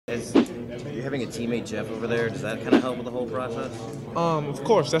Is you having a teammate Jeff over there? Does that kind of help with the whole process? Of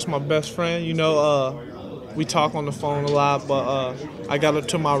course, that's my best friend. We talk on the phone a lot, but I got up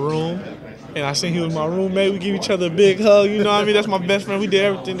to my room and I seen he was my roommate. We give each other a big hug. You know what I mean? That's my best friend. We did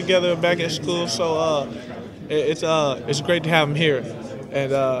everything together back at school, so it's great to have him here.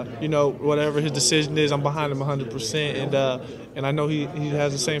 And whatever his decision is, I'm behind him 100%. And I know he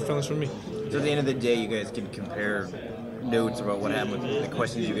has the same feelings for me. So at the end of the day, you guys can compare notes about what happened with the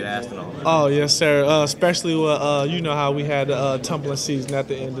questions you get asked and all that. Oh yes, sir. Especially with you know how we had a tumbling season at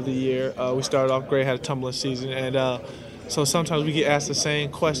the end of the year. We started off great, had a tumbling season, and so sometimes we get asked the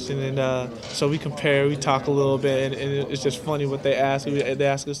same question, and so we compare, we talk a little bit, and it's just funny what they ask. They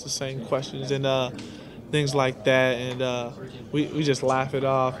ask us the same questions and things like that, and we just laugh it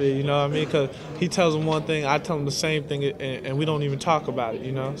off. You know what I mean? Because he tells them one thing, I tell him the same thing, and we don't even talk about it.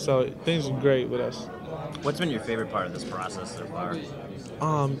 You know, so things are great with us. What's been your favorite part of this process so far?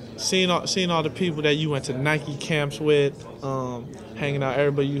 Seeing all the people that you went to Nike camps with, hanging out.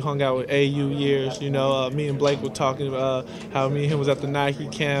 Everybody you hung out with AU years. Me and Blake were talking about how me and him was at the Nike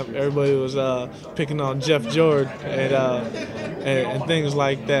camp. Everybody was picking on Jeff Jordan and things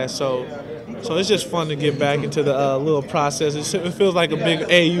like that. So it's just fun to get back into the little process. It feels like a big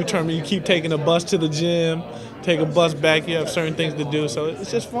AU tournament. You keep taking a bus to the gym, take a bus back. You have certain things to do, so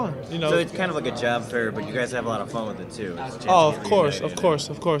it's just fun. So it's kind of like a job fair, but you guys have a lot of fun with it too. Oh, of course.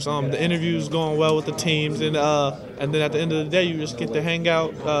 The interviews going well with the teams, and then at the end of the day, you just get to hang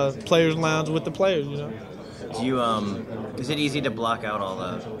out, players' lounge with the players. Do you is it easy to block out all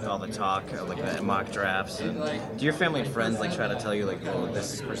the talk like the mock drafts? And do your family and friends try to tell you oh,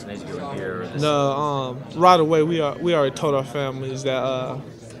 this person is going here? Or this No, right away we already told our families that.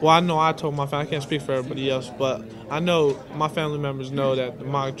 Well, I know I told my family. I can't speak for everybody else, but I know my family members know that the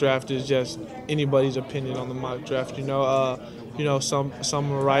mock draft is just anybody's opinion on the mock draft.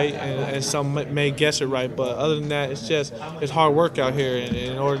 Some are right and some may guess it right, but other than that, it's hard work out here, and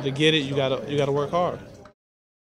in order to get it, you gotta work hard.